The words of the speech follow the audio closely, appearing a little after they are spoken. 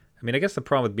I mean, I guess the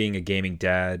problem with being a gaming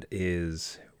dad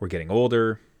is we're getting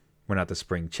older. We're not the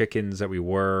spring chickens that we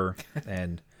were.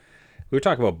 And we were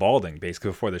talking about balding basically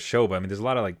before the show, but I mean, there's a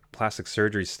lot of like plastic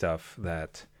surgery stuff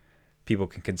that people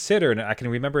can consider. And I can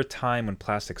remember a time when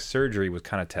plastic surgery was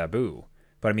kind of taboo.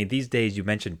 But I mean, these days you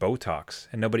mentioned Botox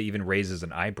and nobody even raises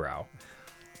an eyebrow.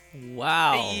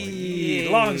 Wow. Hey,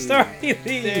 long story.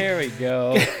 There we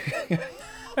go.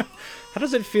 How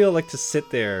does it feel like to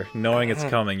sit there knowing it's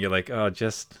coming? You're like, oh,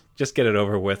 just get it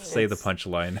over with. Say the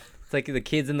punchline. It's like the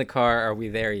kids in the car. Are we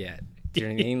there yet? Do you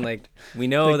know what I mean? Like, we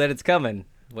know that it's coming.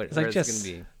 Where's it going to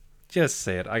be? Just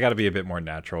say it. I got to be a bit more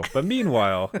natural. But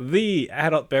meanwhile, the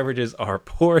adult beverages are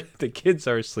poured. The kids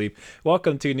are asleep.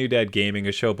 Welcome to New Dad Gaming,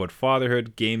 a show about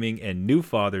fatherhood, gaming, and new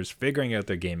fathers figuring out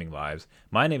their gaming lives.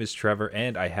 My name is Trevor,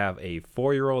 and I have a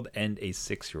 4-year-old and a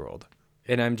 6-year-old.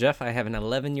 And I'm Jeff. I have an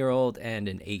 11-year-old and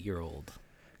an 8-year-old.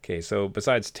 Okay, so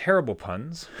besides terrible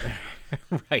puns,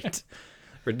 Right.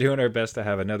 we're doing our best to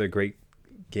have another great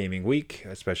gaming week,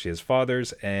 especially as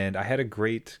fathers, and I had a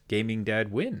great gaming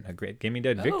dad win, a great gaming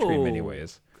dad victory in many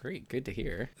ways. Great. Good to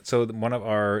hear. So one of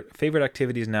our favorite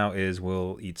activities now is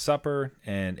we'll eat supper,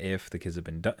 and if the kids have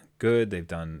been good, they've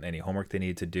done any homework they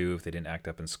need to do, if they didn't act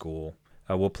up in school,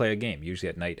 we'll play a game. Usually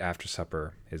at night after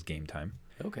supper is game time.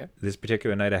 Okay. This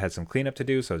particular night I had some cleanup to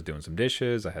do, so I was doing some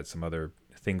dishes. I had some other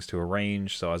things to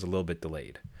arrange, so I was a little bit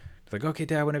delayed. It's like, okay,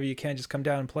 Dad, whenever you can, just come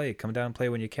down and play. Come down and play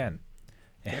when you can.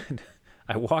 And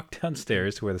I walked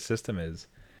downstairs to where the system is,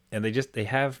 and they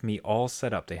have me all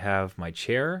set up. They have my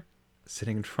chair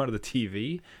sitting in front of the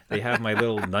TV. They have my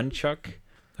little nunchuck,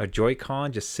 a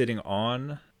Joy-Con just sitting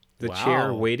on the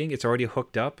chair waiting. It's already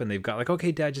hooked up, and they've got like,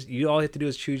 okay, Dad, just all you have to do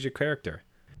is choose your character.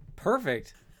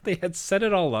 Perfect. They had set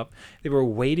it all up. They were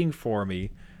waiting for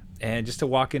me, and just to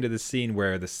walk into the scene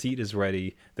where the seat is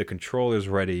ready, the controller's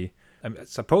ready. I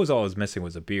suppose all I was missing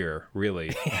was a beer,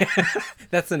 really.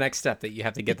 That's the next step that you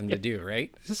have to get them to do,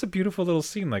 right? It's just a beautiful little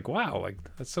scene. Like, wow, like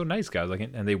that's so nice, guys. Like,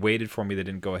 and they waited for me. They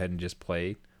didn't go ahead and just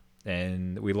play,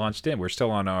 and we launched in. We're still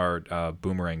on our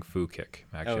boomerang foo kick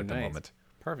actually at the moment.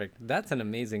 Perfect. That's an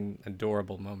amazing,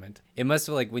 adorable moment. It must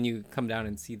have, like, when you come down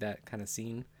and see that kind of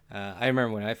scene. I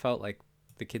remember when I felt like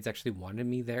the kids actually wanted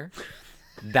me there.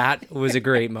 That was a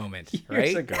great moment,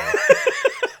 right? Years ago.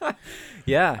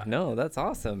 Yeah, no, that's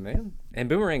awesome, man. And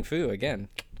Boomerang Foo, again,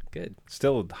 good.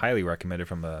 Still highly recommended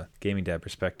from a gaming dad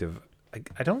perspective.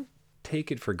 I don't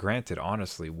take it for granted,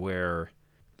 honestly, where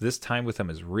this time with them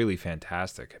is really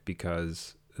fantastic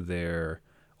because they're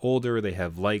older, they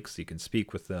have likes, you can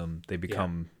speak with them, they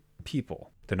become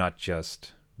people. They're not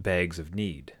just bags of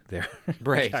need. They're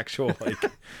right. actual,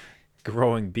 like,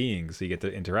 growing beings you get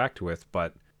to interact with,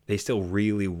 but they still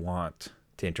really want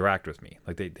to interact with me.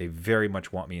 Like they very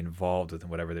much want me involved with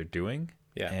whatever they're doing.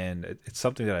 Yeah. And it's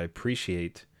something that I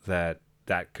appreciate that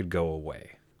could go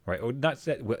away. Right. Or not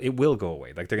that it will go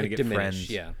away. Like they're going to get diminish, friends.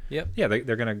 Yeah. Yep. Yeah.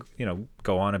 They're going to,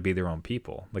 go on and be their own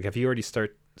people. Like, have you already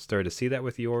started to see that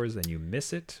with yours and you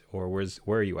miss it, or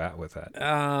where are you at with that?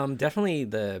 Definitely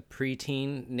the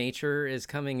preteen nature is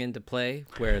coming into play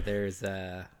where there's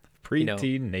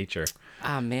preteen nature.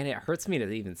 Ah, man, it hurts me to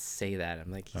even say that.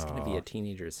 I'm like, he's going to be a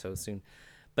teenager so soon.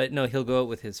 But no, he'll go out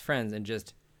with his friends and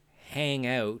just hang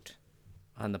out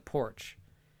on the porch.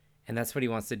 And that's what he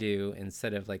wants to do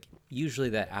instead of, like, usually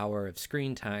that hour of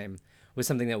screen time was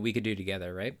something that we could do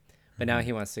together, right? But now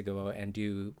he wants to go out and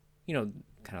do,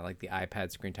 kind of like the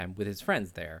iPad screen time with his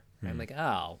friends there. I'm like,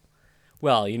 oh,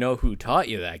 well, you know who taught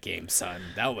you that game, son?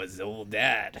 That was old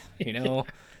Dad,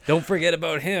 Don't forget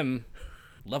about him.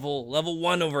 Level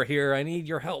 1 over here. I need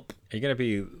your help. Are you gonna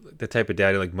be the type of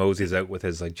dad who like moseys out with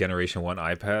his like Generation 1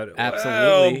 iPad?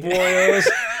 Absolutely. Well, boyos,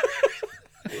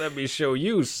 let me show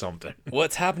you something.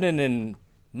 What's happening in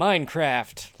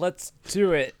Minecraft? Let's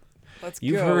do it. Let's go.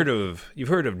 You've heard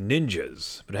of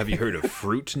ninjas, but have you heard of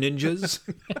fruit ninjas?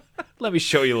 Let me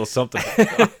show you a little something.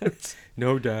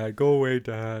 No, Dad. Go away,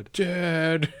 Dad.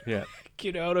 Dad. Yeah.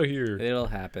 Get out of here. It'll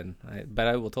happen. But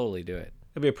I will totally do it.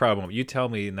 It'll be a problem. You tell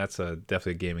me, and that's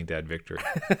definitely a gaming dad victory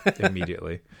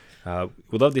immediately.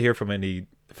 We'd love to hear from any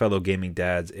fellow gaming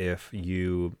dads if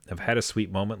you have had a sweet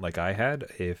moment like I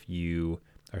had, if you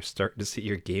are starting to see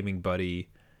your gaming buddy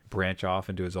branch off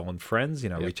into his own friends,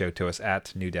 reach out to us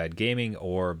at New Dad Gaming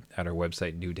or at our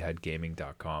website,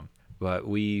 newdadgaming.com. But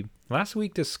we last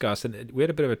week discussed, and we had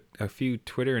a bit of a few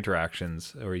Twitter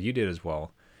interactions, or you did as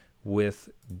well, with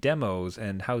demos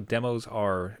and how demos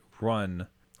are run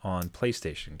on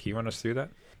PlayStation. Can you run us through that?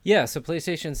 Yeah, so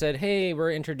PlayStation said, hey,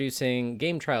 we're introducing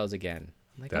game trials again.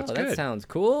 I'm like, That's that good. sounds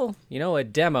cool. A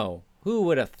demo. Who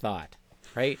would have thought,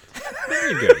 right?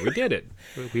 Very good. We did it.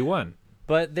 We won.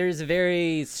 But there's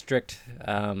very strict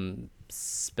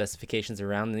specifications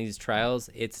around these trials.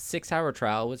 It's a 6-hour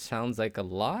trial, which sounds like a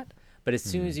lot, but as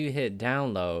soon as you hit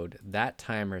download, that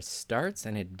timer starts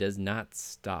and it does not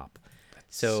stop.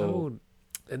 So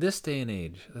in this day and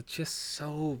age, that's just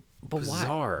so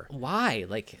bizarre. Why?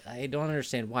 Like, I don't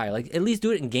understand why. Like, at least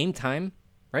do it in game time,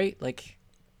 right? Like,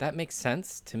 that makes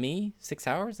sense to me. 6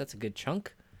 hours, that's a good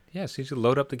chunk. Yeah, so you should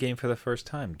load up the game for the first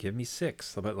time. Give me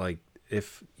 6. But like,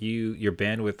 if your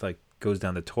bandwidth like goes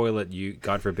down the toilet, you,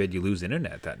 God forbid, you lose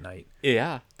internet that night.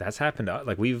 Yeah, That's happened.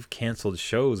 Like, we've canceled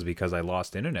shows because I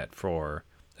lost internet for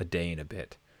a day and a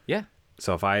bit. yeah.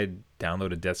 So if I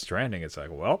downloaded Death Stranding, it's like,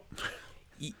 well,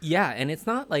 Yeah, and it's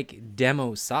not like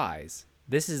demo size.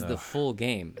 This is the full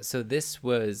game. So this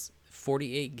was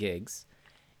 48 gigs.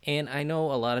 And I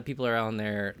know a lot of people are on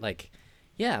there like,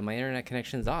 yeah, my internet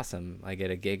connection is awesome. I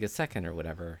get a gig a second or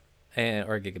whatever,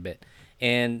 or a gigabit.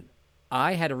 And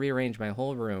I had to rearrange my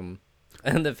whole room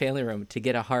and the family room to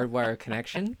get a hardwire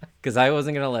connection because I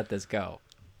wasn't going to let this go.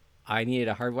 I needed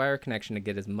a hardwire connection to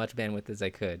get as much bandwidth as I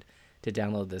could to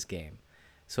download this game.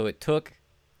 So it took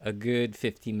a good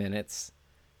 50 minutes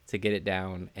to get it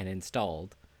down and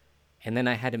installed. And then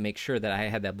I had to make sure that I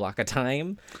had that block of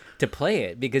time to play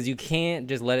it because you can't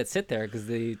just let it sit there because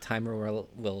the timer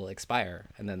will expire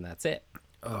and then that's it.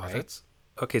 oh, right? that's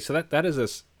okay. So that is a.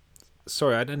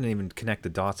 Sorry, I didn't even connect the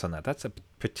dots on that. That's a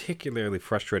particularly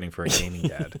frustrating for a gaming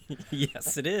dad.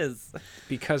 Yes, it is.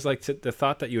 Because like the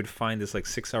thought that you would find this like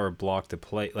 6-hour block to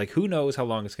play, like who knows how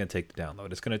long it's going to take to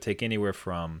download. It's going to take anywhere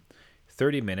from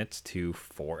 30 minutes to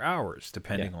 4 hours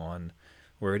depending on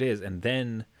where it is, and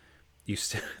then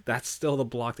that's still the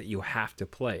block that you have to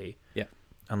play. Yeah.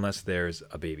 Unless there's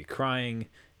a baby crying,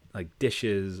 like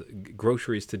dishes,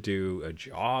 groceries to do, a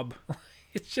job.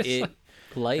 It's just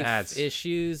life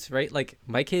issues, right? Like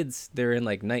my kids, they're in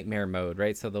like nightmare mode,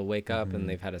 right? So they'll wake up and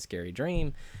they've had a scary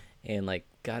dream and like,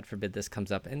 God forbid this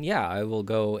comes up. And yeah, I will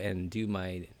go and do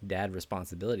my dad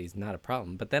responsibilities, not a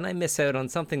problem. But then I miss out on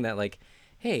something that like,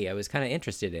 hey, I was kind of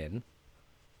interested in.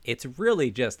 It's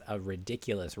really just a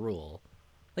ridiculous rule.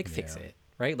 Like fix it,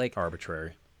 right? Like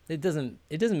arbitrary. It doesn't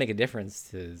make a difference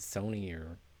to Sony,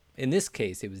 or in this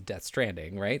case it was Death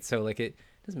Stranding, right? So like it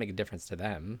doesn't make a difference to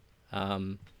them.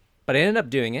 But I ended up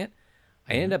doing it.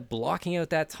 I ended up blocking out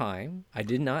that time. I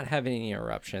did not have any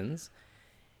interruptions.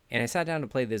 And I sat down to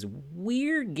play this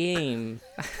weird game.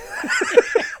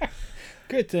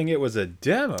 Good thing it was a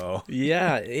demo.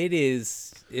 Yeah, it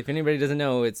is. If anybody doesn't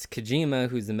know, it's Kojima,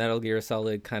 who's the Metal Gear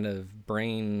Solid kind of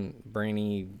brainy,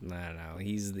 I don't know.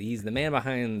 He's the man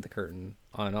behind the curtain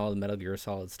on all the Metal Gear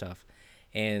Solid stuff.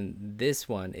 And this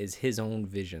one is his own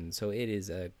vision. So it is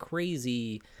a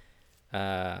crazy,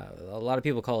 a lot of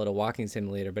people call it a walking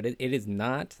simulator, but it is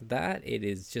not that. It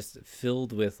is just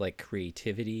filled with like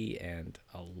creativity and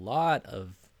a lot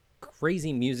of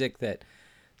crazy music that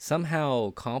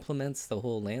somehow complements the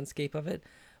whole landscape of it.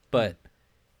 But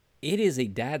it is a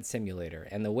dad simulator.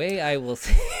 And the way I will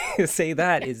say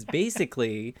that is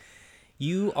basically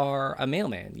you are a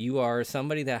mailman. You are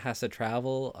somebody that has to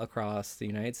travel across the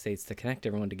United States to connect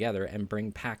everyone together and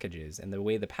bring packages. And the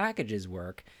way the packages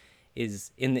work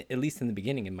is, at least in the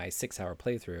beginning in my 6-hour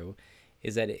playthrough,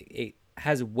 is that it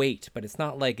has weight, but it's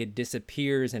not like it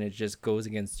disappears and it just goes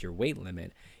against your weight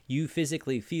limit. You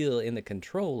physically feel in the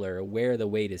controller where the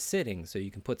weight is sitting. So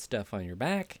you can put stuff on your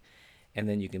back and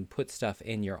then you can put stuff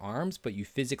in your arms, but you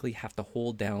physically have to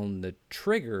hold down the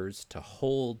triggers to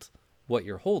hold what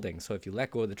you're holding. So if you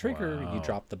let go of the trigger, you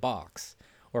drop the box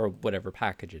or whatever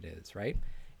package it is, right?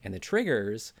 And the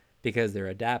triggers, because they're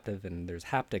adaptive and there's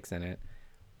haptics in it,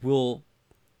 will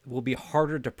be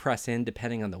harder to press in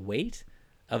depending on the weight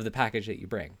of the package that you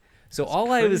bring. So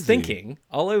all I was thinking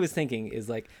is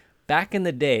like, back in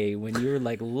the day when you were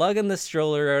like lugging the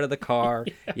stroller out of the car,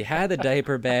 you had the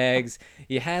diaper bags,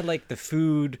 you had like the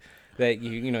food that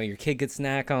you know your kid could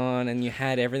snack on, and you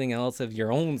had everything else of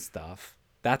your own stuff.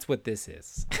 That's what this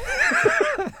is.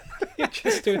 You're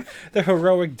just doing the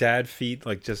heroic dad feat,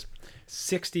 like just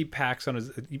 60 packs on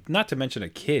his, not to mention a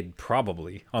kid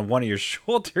probably on one of your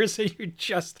shoulders, and you're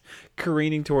just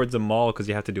careening towards a mall because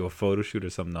you have to do a photo shoot or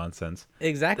some nonsense.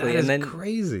 Exactly. That is then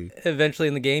crazy. Eventually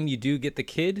in the game you do get the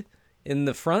kid in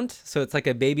the front, so it's like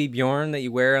a baby Bjorn that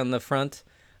you wear on the front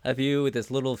of you with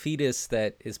this little fetus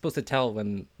that is supposed to tell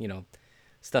when, you know,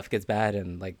 stuff gets bad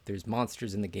and like there's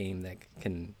monsters in the game that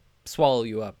can swallow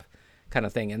you up kind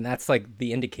of thing. And that's like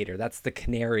the indicator. That's the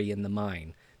canary in the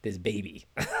mine, this baby.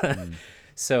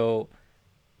 So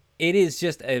it is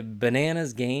just a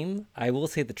bananas game. I will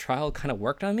say the trial kind of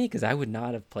worked on me because I would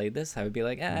not have played this. I would be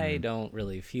like, I don't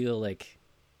really feel like,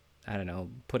 I don't know,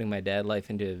 putting my dad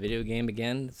life into a video game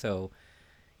again. So,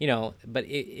 you know, but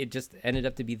it just ended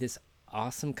up to be this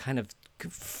awesome, kind of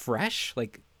fresh.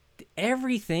 Like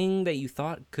everything that you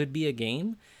thought could be a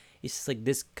game, it's just like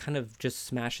this kind of just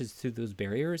smashes through those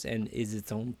barriers and is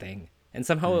its own thing. And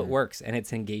somehow it works and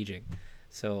it's engaging.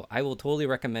 So I will totally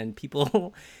recommend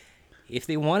people, if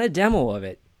they want a demo of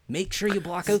it, make sure you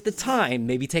block out the time.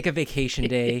 Maybe take a vacation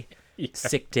day,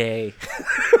 sick day,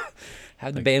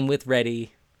 have the bandwidth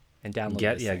ready, and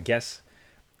download this.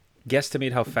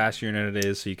 Guesstimate how fast your internet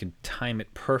is so you can time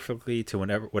it perfectly to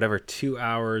whatever 2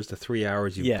 hours to 3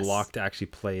 hours you've blocked to actually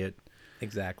play it.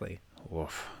 Exactly.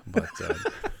 Oof. But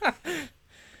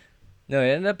no, it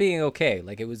ended up being okay.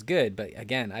 Like, it was good, but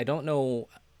again, I don't know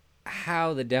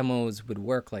how the demos would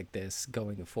work like this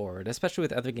going forward, especially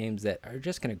with other games that are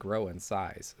just going to grow in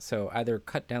size. So either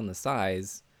cut down the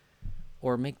size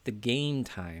or make the game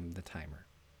time the timer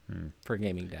for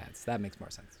gaming dads. That makes more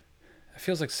sense. It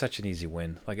feels like such an easy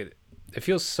win. Like it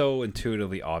feels so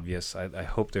intuitively obvious. I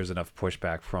hope there's enough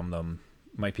pushback from them.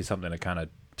 Might be something to kind of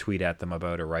tweet at them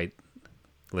about or write.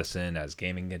 Listen, as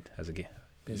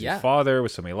a father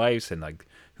with so many lives, and like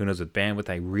who knows with bandwidth,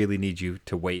 I really need you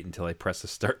to wait until I press the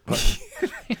start button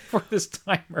for this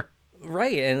timer.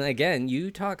 Right, and again, you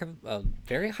talk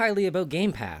very highly about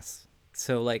Game Pass.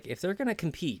 So like, if they're gonna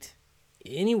compete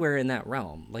anywhere in that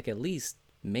realm, like at least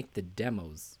make the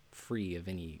demos free of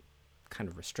any kind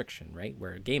of restriction, right?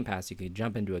 Where Game Pass, you could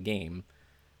jump into a game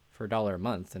for $1 a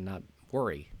month and not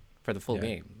worry for the full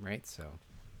game, right? So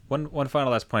one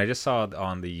final last point. I just saw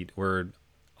on the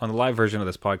live version of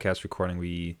this podcast recording,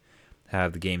 we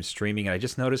have the game streaming, and I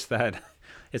just noticed that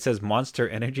it says Monster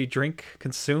Energy drink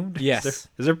consumed. Yes.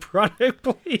 Is there product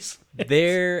placement?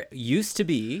 There used to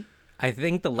be. I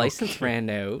think the license ran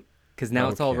out because now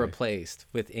it's all replaced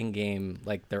with in-game,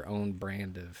 like their own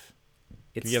brand of.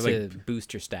 It's to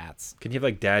boost your stats. Can you have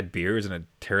like dad beers and it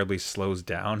terribly slows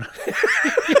down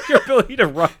your ability to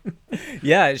run?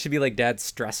 Yeah, it should be like dad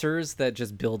stressors that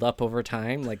just build up over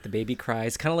time, like the baby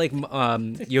cries, kind of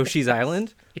like Yoshi's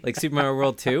Island, like Super Mario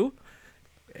World 2.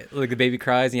 Like the baby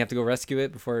cries and you have to go rescue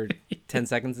it before 10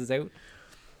 seconds is out.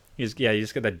 You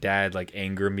just get that dad like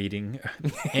anger meeting,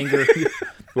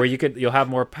 where you'll have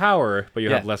more power, but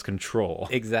you'll have less control.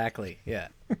 Exactly. Yeah.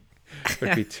 It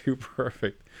would be too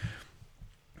perfect.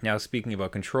 Now, speaking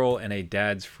about control and a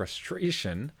dad's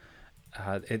frustration,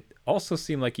 it also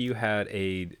seemed like you had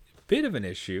a bit of an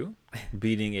issue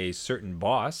beating a certain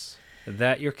boss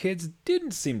that your kids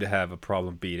didn't seem to have a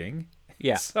problem beating.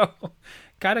 Yeah. So,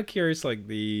 kind of curious, like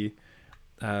the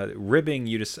ribbing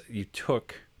you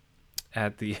took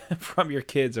at from your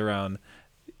kids around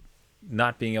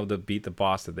not being able to beat the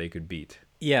boss that they could beat.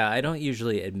 Yeah, I don't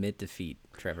usually admit defeat,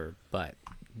 Trevor, but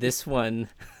this one,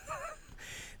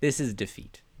 this is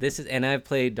defeat. And I've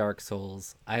played Dark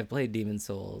Souls. I've played Demon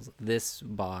Souls. This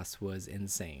boss was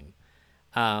insane.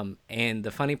 And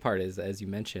the funny part is, as you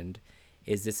mentioned,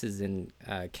 is this is in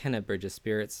Kena Bridge of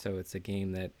Spirits. So it's a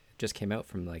game that just came out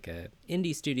from like a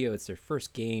indie studio. It's their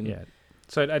first game. Yeah.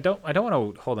 So I don't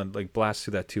want to blast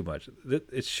through that too much.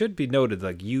 It should be noted,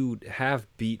 like, you have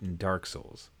beaten Dark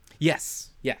Souls.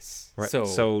 Yes. Right.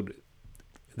 So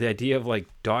the idea of like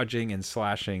dodging and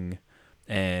slashing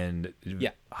and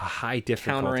a high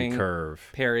difficulty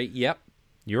curve, parry,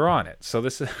 you're on it. So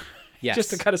this is just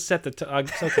to kind of set the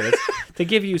to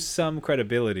give you some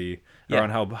credibility around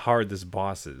how hard this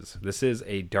boss is. This is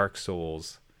a Dark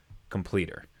Souls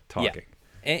completer talking.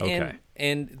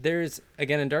 And there's,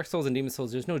 again, in Dark Souls and Demon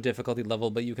Souls, there's no difficulty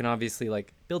level, but you can obviously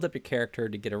like build up your character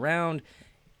to get around,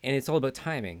 and it's all about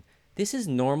timing. This is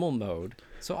normal mode.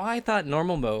 So I thought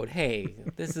normal mode, hey,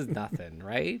 this is nothing,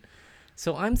 right?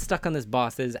 So I'm stuck on this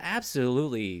boss that is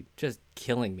absolutely just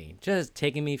killing me, just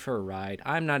taking me for a ride.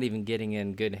 I'm not even getting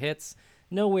in good hits,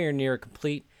 nowhere near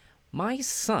complete. My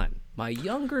son, my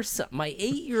younger son, my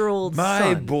 8-year-old son.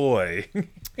 My boy.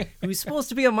 Who's supposed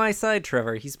to be on my side,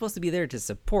 Trevor. He's supposed to be there to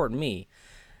support me.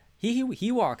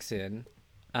 He walks in,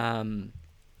 and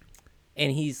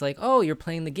he's like, "Oh, you're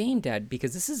playing the game, Dad,"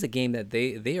 because this is a game that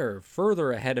they are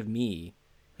further ahead of me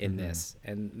in this,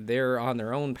 and they're on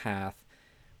their own path.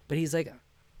 But he's like,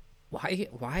 why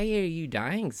are you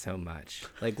dying so much?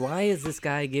 Like, why is this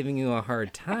guy giving you a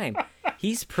hard time?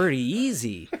 He's pretty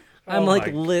easy. I'm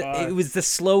it was the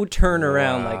slow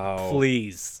turnaround. Wow. Like,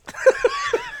 please.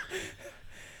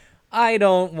 I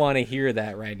don't want to hear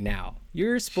that right now.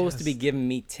 You're supposed to be giving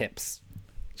me tips.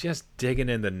 Just digging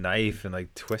in the knife and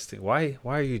like twisting. Why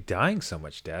are you dying so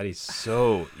much, Dad? He's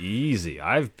so easy.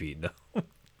 I've beaten him.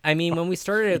 I mean, when we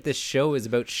started out, this show is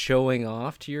about showing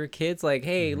off to your kids. Like,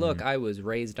 hey, look, I was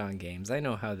raised on games. I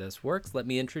know how this works. Let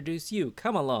me introduce you.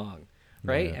 Come along.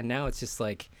 Right? Yeah. And now it's just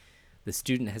like the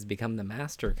student has become the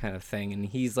master kind of thing. And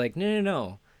he's like,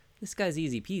 no. this guy's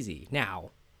easy peasy.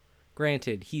 Now,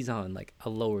 granted, he's on like a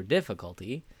lower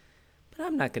difficulty, but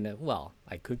I'm not gonna. Well,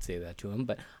 I could say that to him,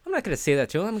 but I'm not gonna say that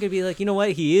to him. I'm gonna be like, you know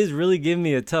what? He is really giving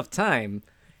me a tough time.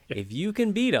 If you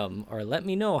can beat him or let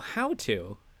me know how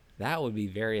to, that would be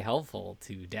very helpful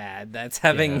to Dad. That's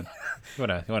having.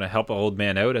 Yeah. You wanna help an old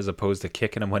man out as opposed to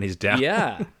kicking him when he's down.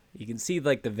 Yeah, you can see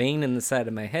like the vein in the side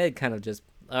of my head, kind of just.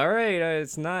 All right,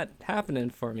 it's not happening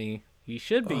for me. You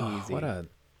should be easy.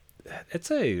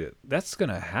 That's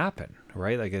gonna happen,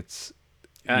 right? Like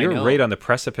I you're know. right on the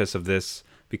precipice of this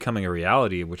becoming a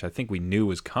reality, which I think we knew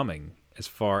was coming as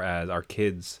far as our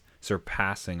kids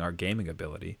surpassing our gaming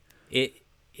ability. It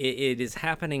is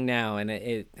happening now, and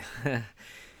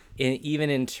even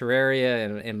in Terraria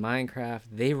and in Minecraft,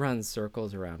 they run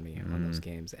circles around me on those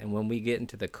games. And when we get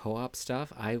into the co-op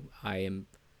stuff, I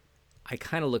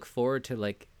kind of look forward to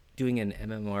like doing an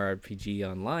MMORPG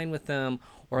online with them,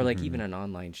 or like even an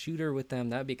online shooter with them.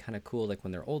 That'd be kind of cool, like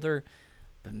when they're older.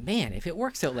 But man, if it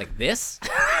works out like this,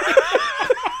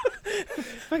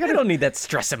 like I don't need that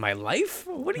stress in my life.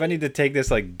 What do I you? need to take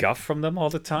this like guff from them all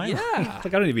the time. Yeah. Like I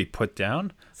don't need to be put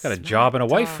down. I got a Smack job and a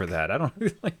wife talk. for that. I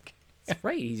don't like. That's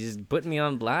right. He's just putting me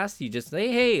on blast. You just say,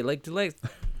 hey, like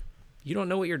you don't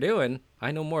know what you're doing.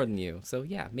 I know more than you. So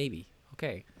yeah, maybe.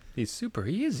 Okay. He's super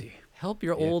easy. Help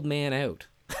your old man out.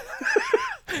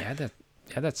 I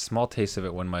had that small taste of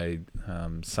it when my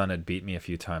son had beat me a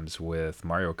few times with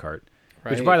Mario Kart.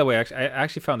 Which, Right. by the way, I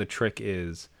actually found the trick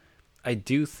is, I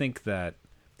do think that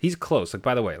he's close. Like,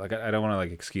 by the way, like I don't want to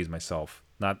like excuse myself.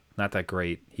 Not that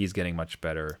great. He's getting much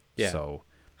better. Yeah. So,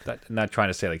 not trying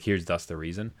to say like here's thus the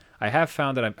reason. I have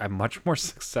found that I'm much more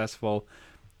successful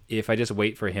if I just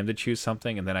wait for him to choose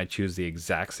something and then I choose the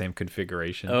exact same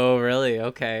configuration. Oh, really?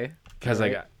 Okay. Because All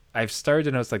right. like I've started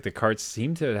to notice like the carts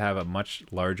seem to have a much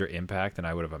larger impact than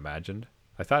I would have imagined.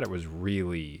 I thought it was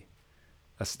really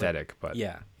aesthetic, but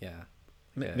Yeah.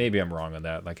 maybe I'm wrong on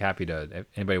that. Like, happy to if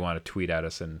anybody want to tweet at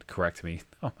us and correct me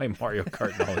on my Mario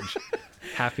Kart knowledge.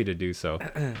 Happy to do so.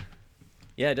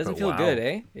 Yeah, it doesn't But feel wow. good,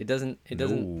 eh? It doesn't.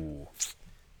 Ooh. It's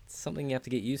something you have to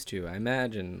get used to. I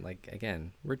imagine, like,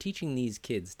 again, we're teaching these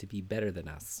kids to be better than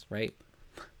us, right?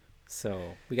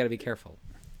 So we got to be careful.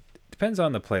 Depends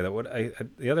on the play. That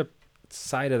the other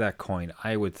side of that coin,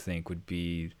 I would think, would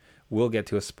be we'll get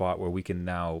to a spot where we can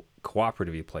now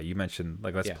cooperatively play. You mentioned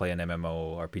like let's Yeah. play an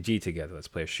MMORPG together. Let's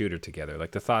play a shooter together.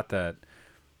 Like the thought that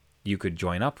you could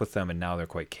join up with them and now they're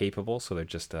quite capable, so they're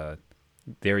just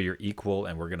they're your equal,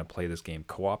 and we're gonna play this game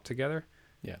co-op together.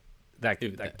 Yeah, That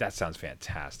that sounds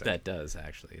fantastic. that does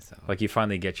actually. So Like you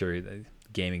finally get your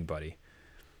gaming buddy.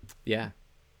 yeah,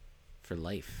 for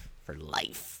life.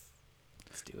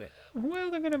 Let's do it. Well,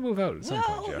 they're gonna move out at some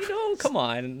point, Well, Jeff. you know, come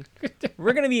on.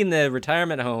 We're gonna be in the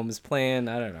retirement homes playing.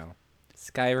 I don't know,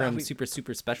 Skyrim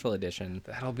super special edition.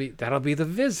 That'll be the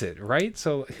visit, right?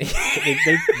 So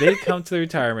they come to the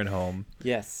retirement home,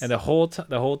 Yes. and the whole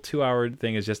 2-hour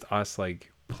thing is just us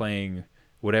like playing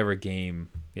whatever game.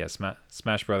 Yeah,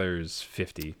 Smash Brothers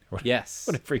 50. Or Yes.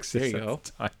 whatever exists There you at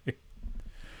the time.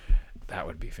 That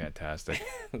would be fantastic.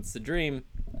 That's the dream.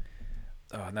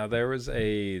 Oh, now there was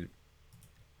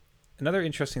another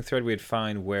interesting thread we'd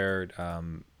find where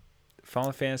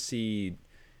Final Fantasy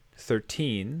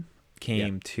 13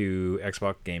 came to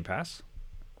Xbox Game Pass.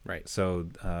 Right. So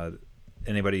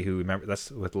anybody who remember,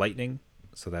 that's with Lightning.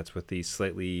 So that's with the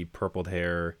slightly purpled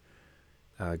hair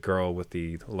girl with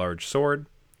the large sword.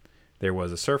 There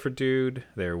was a surfer dude.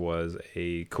 There was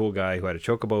a cool guy who had a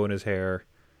chocobo in his hair.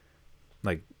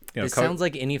 Like, you know, It sounds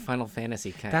like any Final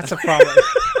Fantasy kind. that's a problem.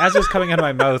 As it was coming out of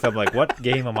my mouth, I'm like, what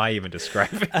game am I even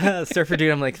describing? Surfer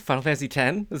dude. I'm like, Final Fantasy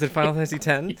 10. Is it Final Fantasy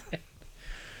 10?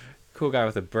 Cool guy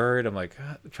with a bird. I'm like,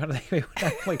 I'm trying to think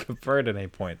of like a bird at any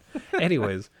point.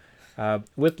 Anyways,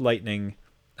 with Lightning,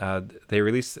 they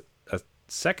released a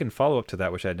second follow-up to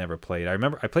that, which I'd never played. I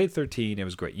remember I played 13. It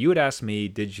was great. You had asked me,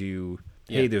 did you,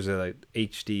 hey, there's a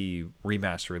HD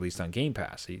remaster released on Game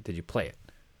Pass. Did you play it?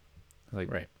 I was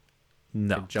like, Right.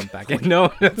 no. Jump back in.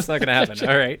 No, that's not gonna happen.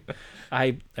 All right.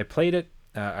 I played it.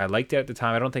 I liked it at the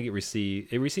time. I don't think it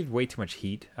received way too much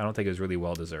heat. I don't think it was really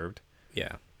well deserved.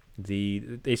 Yeah.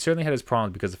 They certainly had its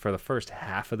problems because for the first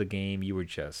half of the game you were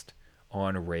just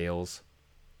on rails.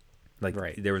 Like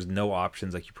Right. there was no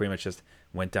options. Like you pretty much just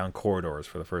went down corridors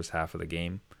for the first half of the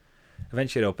game.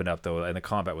 Eventually it opened up though, and the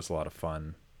combat was a lot of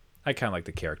fun. I kind of like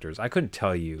the characters. I couldn't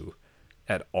tell you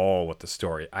at all what the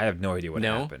story. I have no idea what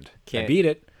happened. I Can't. beat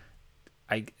it.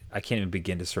 I can't even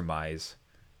begin to surmise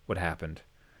what happened.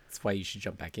 That's why you should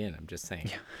jump back in. I'm just saying.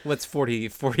 What's 40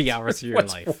 hours of your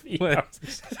What's life? 40 What?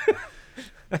 hours?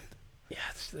 Yeah,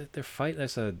 they're fighting.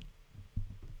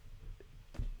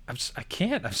 I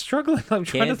can't. I'm struggling. I'm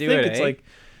trying to think. It's like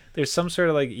there's some sort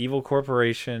of like evil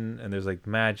corporation, and there's like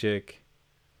magic.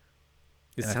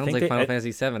 It sounds like Final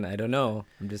Fantasy VII. I don't know.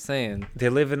 I'm just saying. They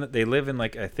live in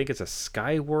like, I think it's a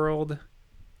sky world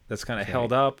that's kind of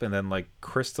held up, and then like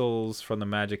crystals from the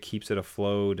magic keeps it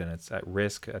afloat, and it's at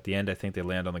risk. At the end, I think they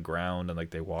land on the ground and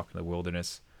like they walk in the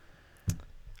wilderness.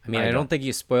 I mean, I don't think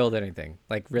you spoiled anything.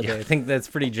 Like, really, yeah. I think that's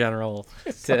pretty general.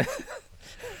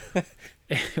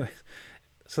 Anyway,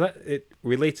 so that it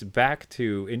relates back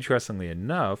to, interestingly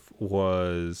enough,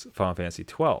 was Final Fantasy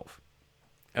 12.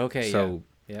 Okay. So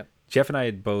yeah. Jeff and I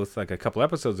had both, like a couple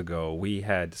episodes ago, we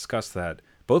had discussed that.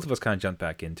 Both of us kind of jumped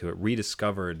back into it,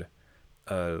 rediscovered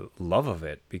love of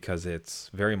it, because it's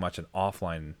very much an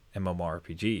offline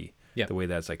MMORPG. Yeah. The way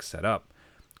that's like set up,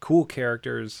 cool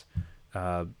characters.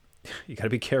 You got to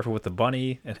be careful with the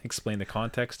bunny and explain the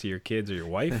context to your kids or your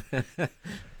wife,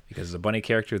 because it's a bunny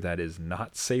character that is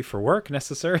not safe for work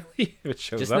necessarily. If it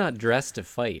shows just up, not dressed to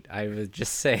fight. I would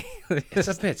just say it's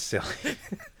a bit silly.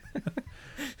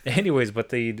 Anyways,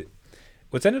 but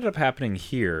what's ended up happening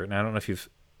here, and I don't know if you've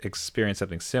experienced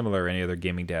something similar, or any other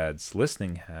gaming dads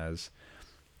listening has,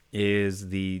 is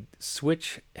the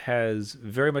Switch has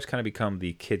very much kind of become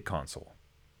the kid console.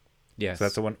 Yes. So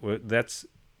that's the one. That's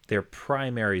their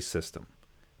primary system,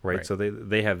 right? So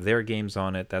they have their games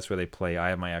on it. That's where they play. I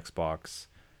have my Xbox.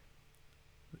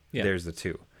 Yeah. There's the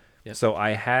two. Yep. So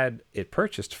I had it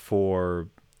purchased for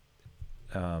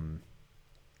the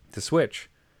Switch,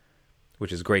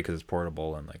 which is great because it's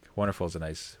portable and like wonderful. It's a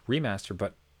nice remaster,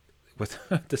 but with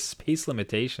the space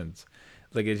limitations,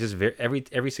 like it's just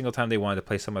every single time they wanted to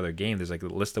play some other game, there's like a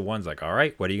list of ones like, all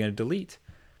right, what are you going to delete?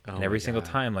 And every single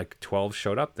time, like 12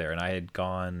 showed up there, and I had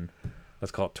gone,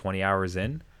 let's call it 20 hours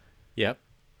in. Yep.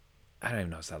 I don't even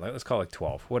know what's that. Let's call it like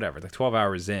 12, whatever. Like 12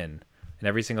 hours in, and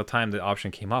every single time the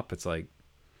option came up, it's like,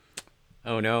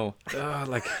 oh no,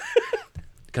 like,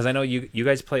 because I know you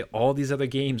guys play all these other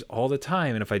games all the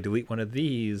time, and if I delete one of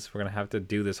these, we're gonna have to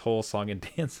do this whole song and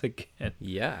dance again.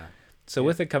 Yeah. So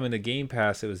with it coming to Game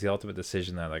Pass, it was the ultimate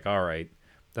decision that, like, all right,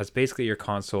 that's basically your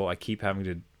console. I keep having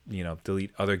to,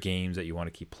 delete other games that you want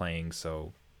to keep playing.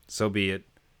 So be it.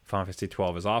 Final Fantasy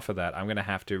 12 is off of that. I'm gonna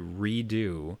have to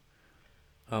redo.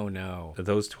 Oh no.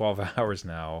 Those 12 hours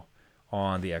now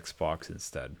on the Xbox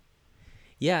instead.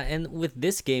 Yeah, and with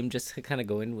this game, just to kind of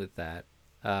go in with that,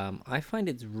 I find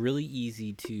it's really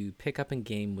easy to pick up and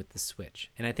game with the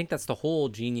Switch. And I think that's the whole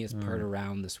genius part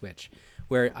around the Switch,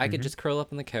 where I could just curl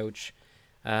up on the couch,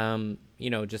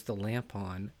 just a lamp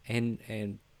on,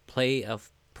 and play a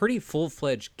pretty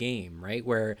full-fledged game, right?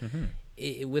 Where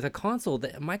with a console,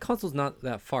 my console's not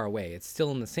that far away. It's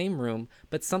still in the same room,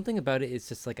 but something about it is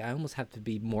just like I almost have to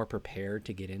be more prepared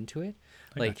to get into it.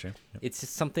 It's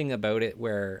just something about it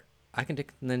where I can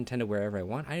take Nintendo wherever I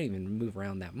want. I don't even move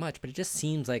around that much, but it just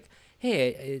seems like, hey,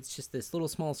 it's just this little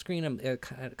small screen. I'm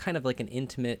kind of like an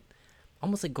intimate,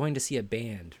 almost like going to see a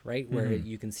band, right? Where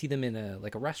you can see them in a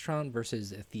restaurant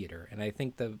versus a theater. And I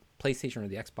think the PlayStation or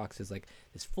the Xbox is like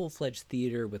this full-fledged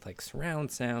theater with like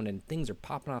surround sound and things are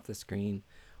popping off the screen.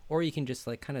 Or you can just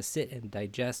like kind of sit and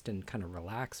digest and kind of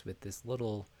relax with this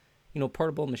little,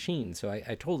 portable machine. So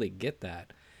I totally get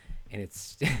that. And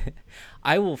it's,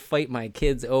 I will fight my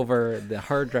kids over the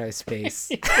hard drive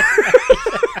space.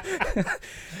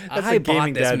 I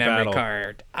bought this memory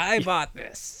card. I bought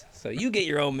this. So you get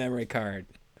your own memory card.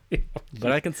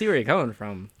 But I can see where you're coming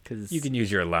from. Cause you can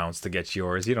use your allowance to get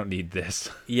yours. You don't need this.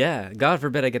 Yeah. God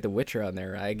forbid I get The Witcher on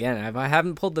there. Again, I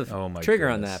haven't pulled the trigger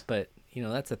on that. But,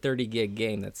 that's a 30 gig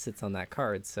game that sits on that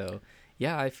card. So,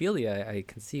 yeah, I feel you. I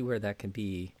can see where that can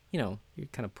be, you're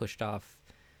kind of pushed off.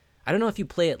 I don't know if you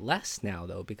play it less now,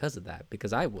 though, because of that.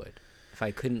 Because I would, if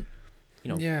I couldn't,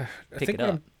 pick it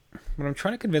up. What I'm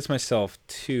trying to convince myself,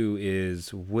 too,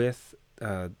 is with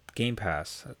Game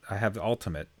Pass, I have the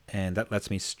Ultimate, and that lets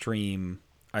me stream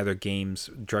either games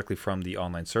directly from the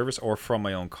online service or from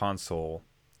my own console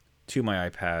to my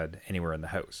iPad anywhere in the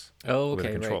house. Oh, okay, with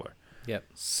a controller. Right. Yep.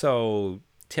 So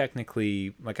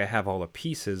technically, like, I have all the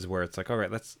pieces where it's like, all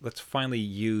right, let's finally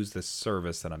use this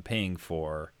service that I'm paying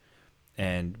for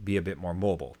and be a bit more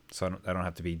mobile. So I don't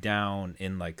have to be down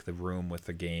in like the room with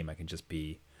the game. I can just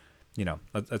be,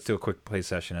 let's do a quick play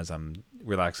session as I'm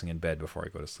relaxing in bed before I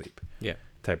go to sleep. Yeah.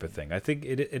 Type of thing. I think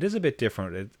it is a bit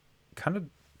different. It kind of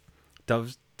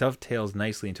dovetails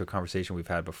nicely into a conversation we've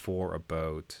had before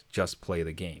about just play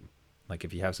the game. Like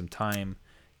if you have some time,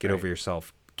 get over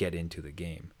yourself, get into the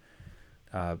game.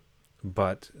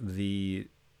 But the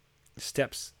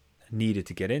steps needed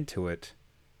to get into it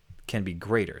can be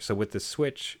greater. So with the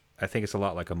Switch, I think it's a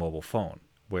lot like a mobile phone,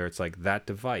 where it's like that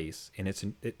device and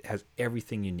it has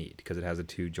everything you need because it has the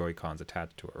two Joy-Cons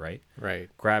attached to it, right? Right.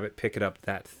 Grab it, pick it up.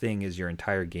 That thing is your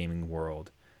entire gaming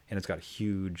world, and it's got a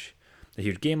huge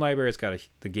game library. It's got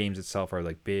the games itself are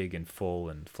like big and full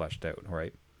and fleshed out,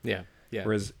 right? Yeah. Yeah.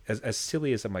 Whereas as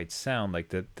silly as it might sound, like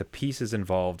the pieces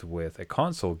involved with a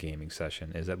console gaming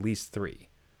session is at least 3,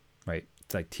 right?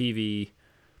 It's like TV,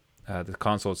 the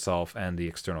console itself, and the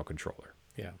external controller.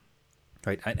 Yeah.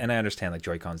 Right. And I understand like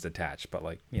Joy-Cons detached, but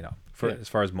like, as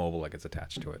far as mobile, like it's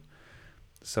attached to it.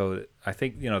 So I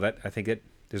think,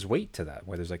 there's weight to that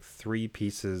where there's like 3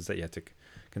 pieces that you have to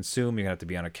consume. You're going to have to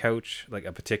be on a couch, like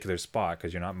a particular spot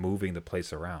because you're not moving the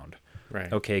place around.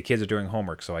 Right. Okay. Kids are doing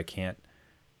homework, so I can't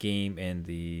game in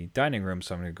the dining room.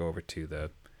 So I'm going to go over to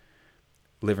the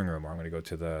living room, or I'm going to go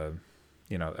to the,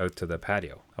 out to the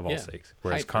patio of all sakes.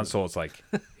 Whereas console, it's like,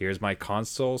 here's my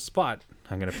console spot.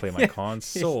 I'm going to play my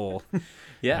console.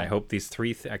 Yeah. And I hope these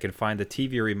 3, I can find the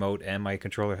TV remote and my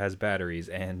controller has batteries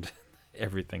and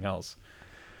everything else.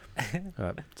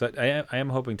 So I am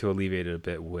hoping to alleviate it a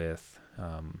bit with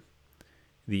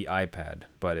the iPad,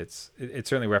 but it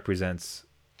certainly represents,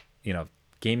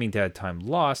 gaming dad time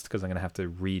lost because I'm going to have to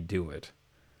redo it.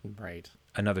 Right.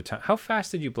 Another time. How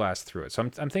fast did you blast through it? So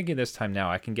I'm thinking this time now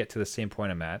I can get to the same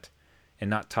point I'm at and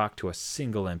not talk to a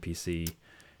single NPC,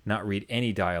 not read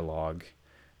any dialogue,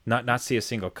 not see a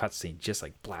single cutscene, just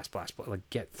like blast, like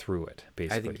get through it,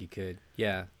 basically. I think you could.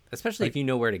 Yeah. Especially if you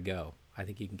know where to go. I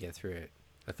think you can get through it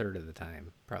a third of the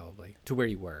time, probably, to where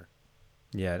you were.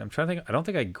 Yeah, I'm trying to think. I don't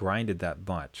think I grinded that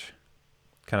much,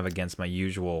 kind of against my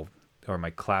usual, or my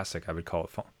classic, I would call it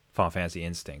Final Fantasy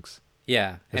instincts.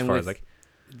 Yeah. As far as like,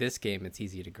 this game, it's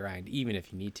easy to grind, even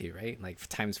if you need to, right? Like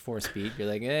 ×4 speed, you're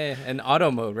like, and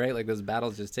auto mode, right? Like those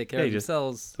battles just take care of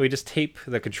themselves. We just tape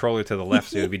the controller to the left,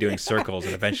 so you'll be doing circles,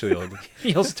 and eventually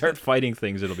you'll start fighting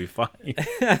things. It'll be fine.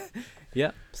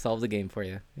 Yeah, solve the game for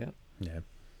you. Yeah. Yeah.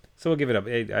 So we'll give it up.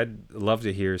 I'd love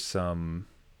to hear some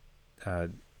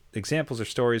examples or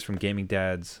stories from gaming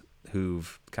dads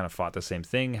who've kind of fought the same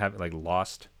thing, have like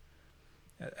lost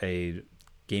a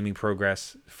gaming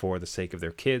progress for the sake of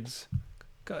their kids.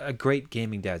 A great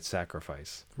gaming dad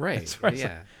sacrifice. Right.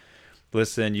 Yeah.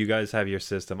 Listen, you guys have your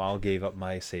system. I'll give up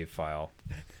my save file.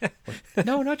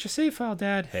 No, not your save file,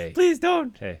 Dad. Hey. Please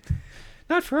don't. Hey.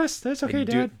 Not for us. That's okay,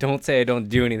 Dad. Don't say I don't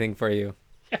do anything for you.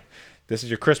 Yeah. This is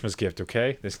your Christmas gift,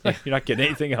 okay? You're not getting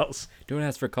anything else. Don't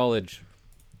ask for college.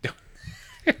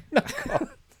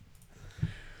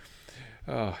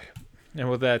 Oh, and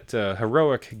with that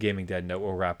heroic gaming dad note,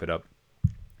 we'll wrap it up.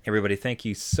 Everybody, thank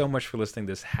you so much for listening.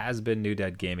 This has been New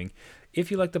Dad Gaming. If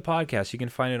you like the podcast, you can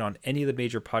find it on any of the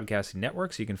major podcasting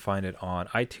networks. You can find it on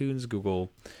iTunes,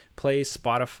 Google Play,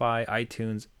 Spotify,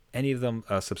 iTunes, any of them.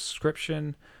 A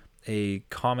subscription, a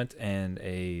comment, and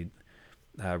a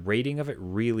rating of it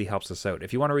really helps us out.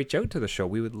 If you want to reach out to the show,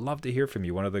 we would love to hear from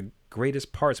you. One of the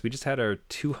greatest parts, we just had our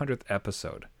 200th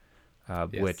episode,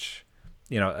 which,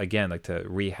 again, like to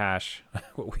rehash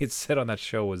what we had said on that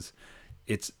show was,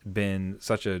 it's been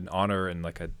such an honor and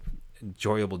like a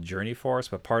enjoyable journey for us,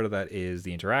 but part of that is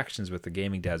the interactions with the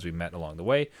gaming dads we met along the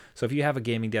way. So if you have a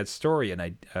gaming dad story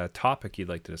and a topic you'd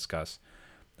like to discuss,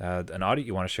 an audio,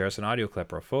 you want to share us an audio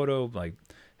clip or a photo, like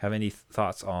have any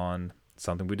thoughts on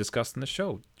something we discussed in the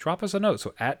show, drop us a note.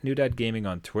 So at New Dad Gaming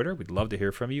on Twitter, we'd love to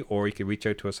hear from you, or you can reach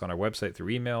out to us on our website through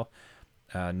email,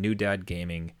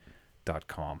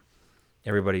 newdadgaming.com.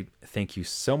 Everybody, thank you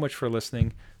so much for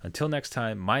listening. Until next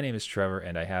time, my name is Trevor,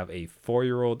 and I have a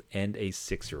 4-year-old and a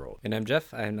 6-year-old. And I'm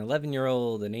Jeff. I'm an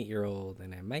 11-year-old, an 8-year-old,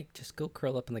 and I might just go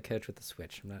curl up on the couch with the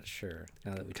Switch. I'm not sure.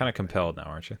 Now that we kind of compelled now,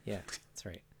 aren't you? Yeah, that's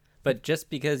right. But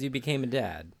just because you became a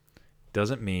dad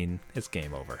doesn't mean it's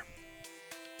game over.